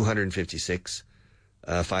 256,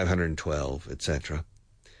 512, etc.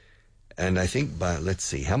 And I think let's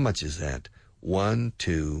see, how much is that? 1,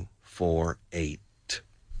 2, 4, 8,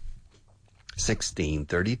 16,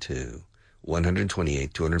 32,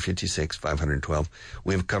 128, 256, 512.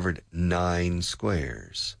 We've covered 9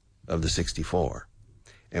 squares of the 64.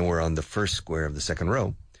 And we're on the first square of the second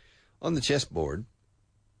row on the chessboard.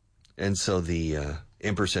 And so the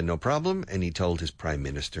emperor said no problem, and he told his prime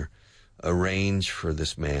minister, arrange for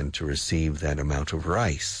this man to receive that amount of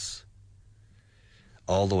rice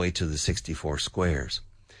all the way to the 64 squares.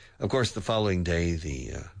 Of course, the following day,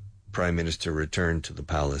 the prime minister returned to the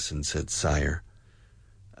palace and said, "Sire,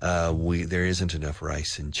 there isn't enough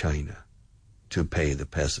rice in China to pay the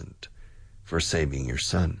peasant for saving your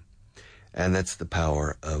son." And that's the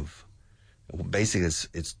power of, basically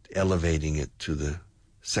it's elevating it to the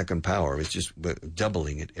second power. It's just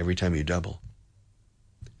doubling it every time you double.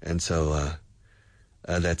 And so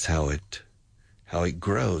that's how it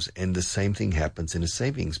grows. And the same thing happens in a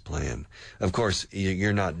savings plan. Of course,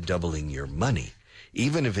 you're not doubling your money.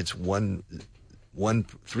 Even if it's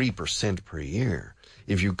 3% per year,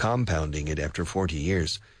 if you're compounding it after 40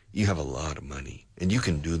 years, you have a lot of money. And you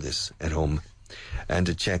can do this at home and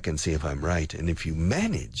to check and see if I'm right. And if you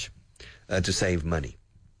manage to save money,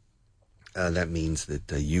 that means that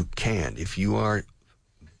you can. If you are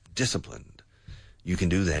disciplined, you can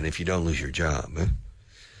do that, and if you don't lose your job.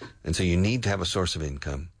 And so you need to have a source of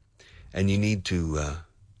income, and you need to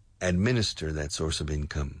administer that source of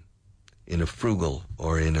income in a frugal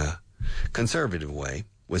or in a conservative way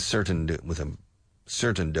with a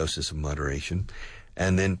certain doses of moderation,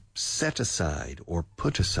 and then set aside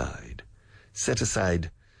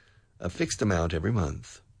a fixed amount every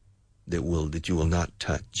month that you will not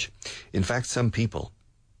touch. In fact, some people,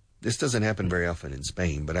 this doesn't happen very often in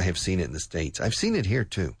Spain, but I have seen it in the States. I've seen it here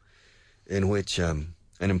too, in which an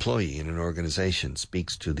employee in an organization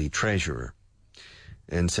speaks to the treasurer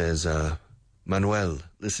and says, "Manuel,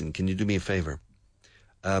 listen, can you do me a favor?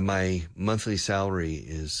 My monthly salary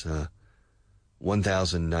is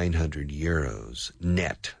 1,900 euros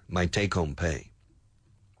net. My take-home pay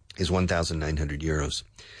is 1,900 euros.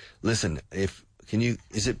 Listen,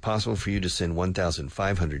 is it possible for you to send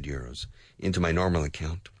 1,500 euros into my normal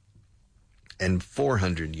account and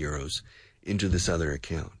 400 euros into this other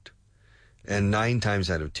account?" And 9 times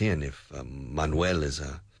out of 10, if Manuel is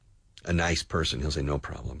a nice person, he'll say, "No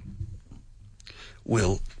problem.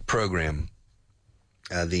 We'll program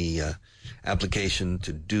the application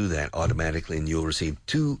to do that automatically, and you'll receive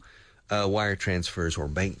 2 wire transfers or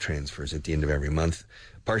bank transfers at the end of every month.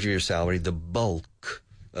 Part of your salary, the bulk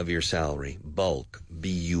of your salary, bulk,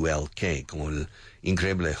 B-U-L-K, como el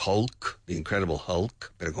increíble Hulk, the Incredible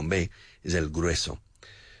Hulk, pero con B, is el grueso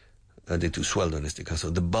de tu sueldo en este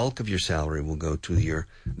caso. The bulk of your salary will go to your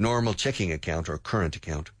normal checking account or current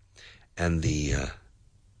account, and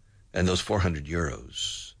those 400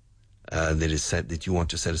 euros that you want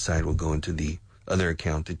to set aside will go into the other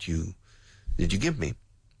account that you give me."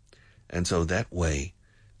 And so that way,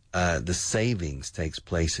 the savings takes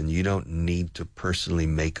place, and you don't need to personally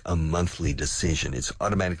make a monthly decision. It's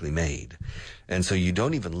automatically made. And so you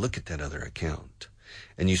don't even look at that other account.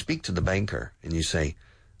 And you speak to the banker and you say,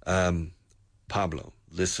 Pablo,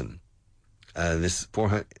 listen, this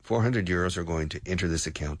 400 euros are going to enter this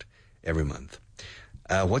account every month.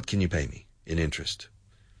 What can you pay me in interest?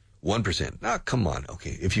 1%. Ah, come on.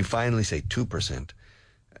 Okay. If you finally say 2%,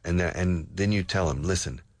 and then you tell him,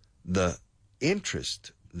 listen, the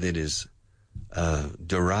interest that is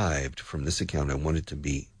derived from this account, I want it to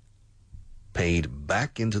be paid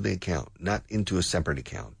back into the account, not into a separate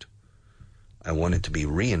account. I want it to be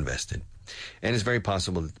reinvested. And it's very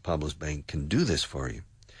possible that Pablo's bank can do this for you.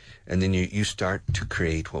 And then you start to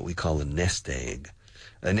create what we call a nest egg.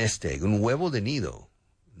 A nest egg, un huevo de nido.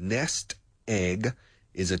 Nest egg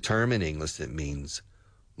is a term in English that means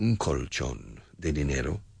un colchón de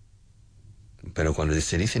dinero. Pero cuando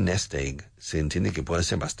se dice nest egg, se entiende que puede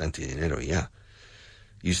ser bastante dinero, yeah.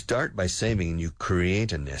 You start by saving and you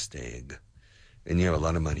create a nest egg. And you have a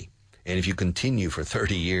lot of money. And if you continue for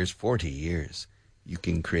 30 years, 40 years, you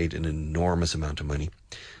can create an enormous amount of money.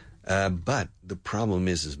 But the problem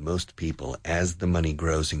is most people, as the money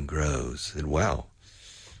grows and grows, and wow,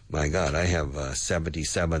 my God, I have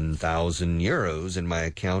 77,000 euros in my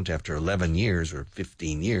account after 11 years or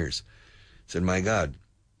 15 years. Said, my God,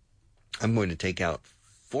 I'm going to take out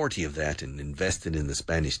 40 of that and invest it in the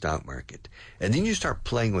Spanish stock market. And then you start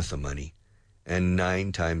playing with the money, and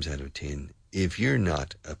 9 times out of 10, if you're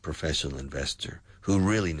not a professional investor who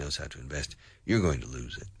really knows how to invest, you're going to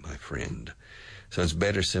lose it, my friend. So it's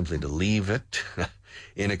better simply to leave it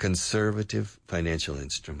in a conservative financial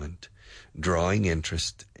instrument, drawing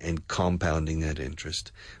interest and compounding that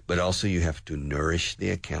interest. But also you have to nourish the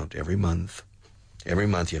account every month. Every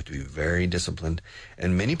month you have to be very disciplined.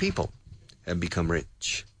 And many people have become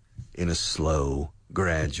rich in a slow,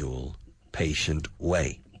 gradual, patient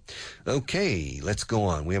way. Okay, let's go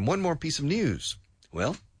on. We have one more piece of news.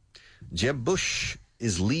 Well, Jeb Bush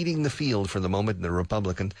is leading the field for the moment in the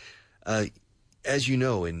Republican. As you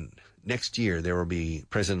know, in next year there will be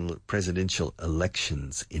presidential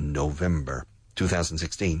elections in November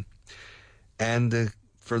 2016. And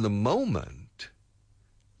for the moment,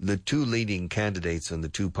 the two leading candidates on the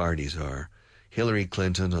two parties are Hillary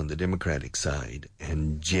Clinton on the Democratic side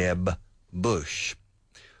and Jeb Bush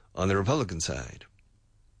on the Republican side.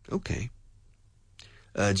 Okay.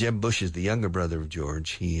 Jeb Bush is the younger brother of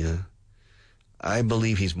George. I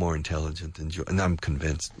believe he's more intelligent than George, and I'm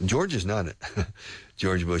convinced. George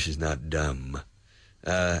Bush is not dumb.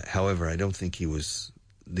 However, I don't think he was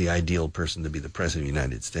the ideal person to be the president of the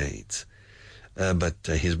United States. But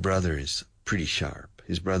his brother is pretty sharp.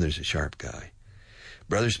 His brother's a sharp guy.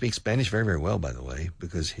 Brother speaks Spanish very, very well, by the way,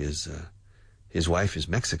 because his wife is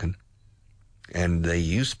Mexican. And they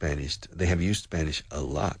use Spanish. They have used Spanish a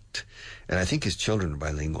lot. And I think his children are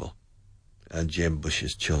bilingual. Jeb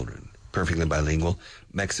Bush's children. Perfectly bilingual.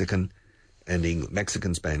 Mexican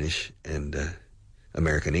Spanish and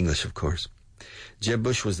American English, of course. Jeb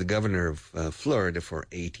Bush was the governor of Florida for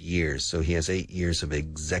 8 years. So he has 8 years of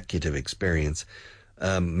executive experience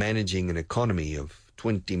managing an economy of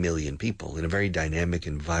 20 million people in a very dynamic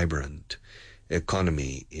and vibrant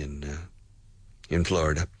economy in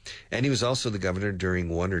Florida. And he was also the governor during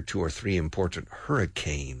 1 or 2 or 3 important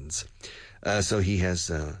hurricanes. So he has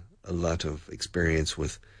a lot of experience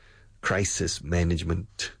with crisis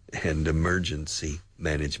management and emergency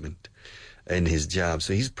management in his job.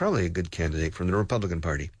 So he's probably a good candidate from the Republican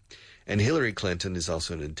Party. And Hillary Clinton is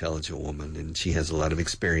also an intelligent woman, and she has a lot of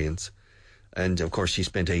experience. And, of course, she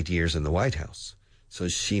spent 8 years in the White House. So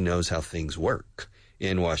she knows how things work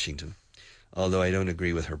in Washington. Although I don't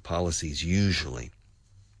agree with her policies usually,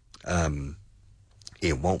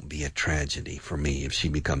 it won't be a tragedy for me if she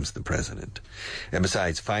becomes the president. And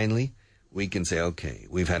besides, finally, we can say, okay,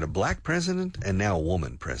 we've had a black president and now a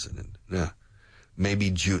woman president. Maybe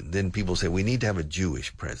then people say, we need to have a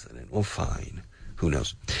Jewish president. Well, fine. Who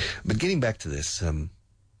knows? But getting back to this,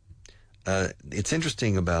 it's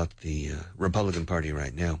interesting about the Republican Party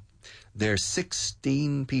right now. There are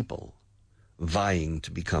 16 people vying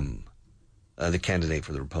to become the candidate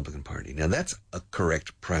for the Republican Party. Now, that's a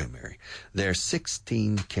correct primary. There are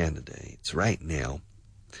 16 candidates right now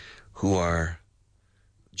who are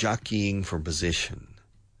jockeying for position,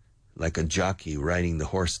 like a jockey riding the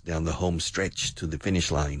horse down the home stretch to the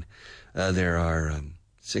finish line. There are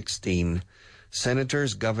 16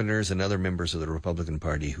 senators, governors, and other members of the Republican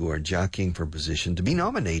Party who are jockeying for position to be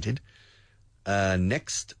nominated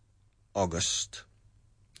next August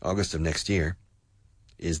of next year,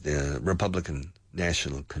 is the Republican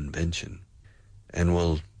National Convention.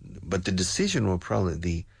 But the decision will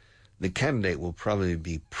probably, the candidate will probably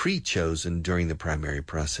be pre-chosen during the primary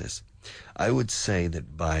process. I would say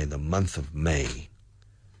that by the month of May,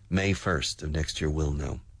 May 1st of next year, we'll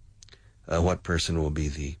know what person will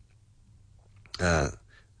be the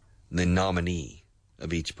nominee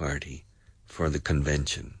of each party for the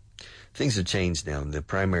convention. Things have changed now. The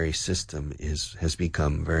primary system has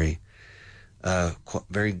become very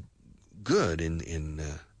good in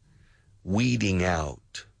weeding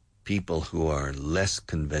out people who are less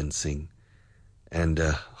convincing and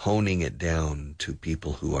honing it down to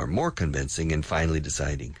people who are more convincing and finally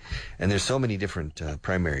deciding. And there's so many different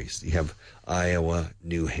primaries. You have Iowa,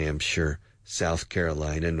 New Hampshire, South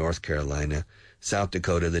Carolina, North Carolina, South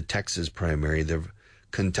Dakota, the Texas primary, the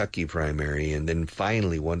Kentucky primary, and then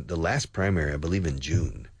finally the last primary, I believe in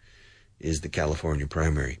June, is the California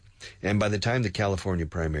primary. And by the time the California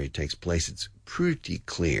primary takes place, it's pretty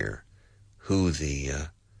clear who the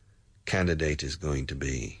candidate is going to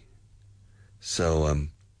be. So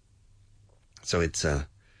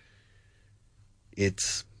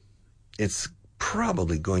it's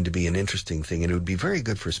probably going to be an interesting thing, and it would be very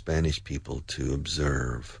good for Spanish people to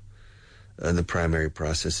observe the primary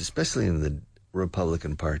process, especially in the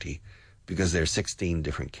Republican Party, because there are 16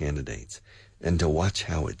 different candidates, and to watch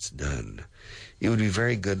how it's done. It would be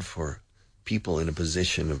very good for people in a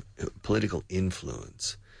position of political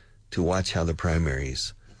influence to watch how the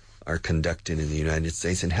primaries are conducted in the United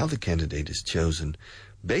States and how the candidate is chosen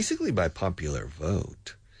basically by popular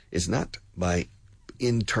vote. It's not by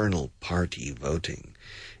internal party voting.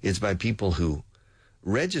 It's by people who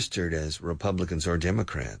registered as Republicans or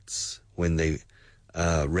Democrats when they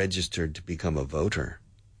registered to become a voter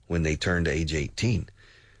when they turned age 18.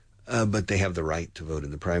 But they have the right to vote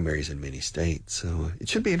in the primaries in many states. So it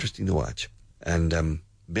should be interesting to watch. And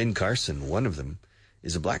Ben Carson, one of them,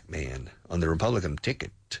 is a black man on the Republican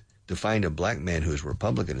ticket. To find a black man who is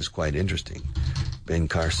Republican is quite interesting. Ben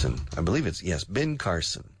Carson. I believe it's, Ben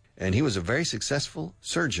Carson. And he was a very successful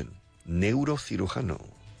surgeon, neurocirujano.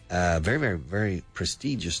 Very, very, very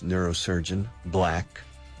prestigious neurosurgeon, black.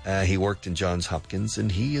 He worked in Johns Hopkins, and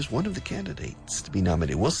he is one of the candidates to be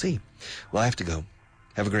nominated. We'll see. Well, I have to go.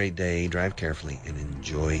 Have a great day. Drive carefully and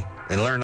enjoy and learn.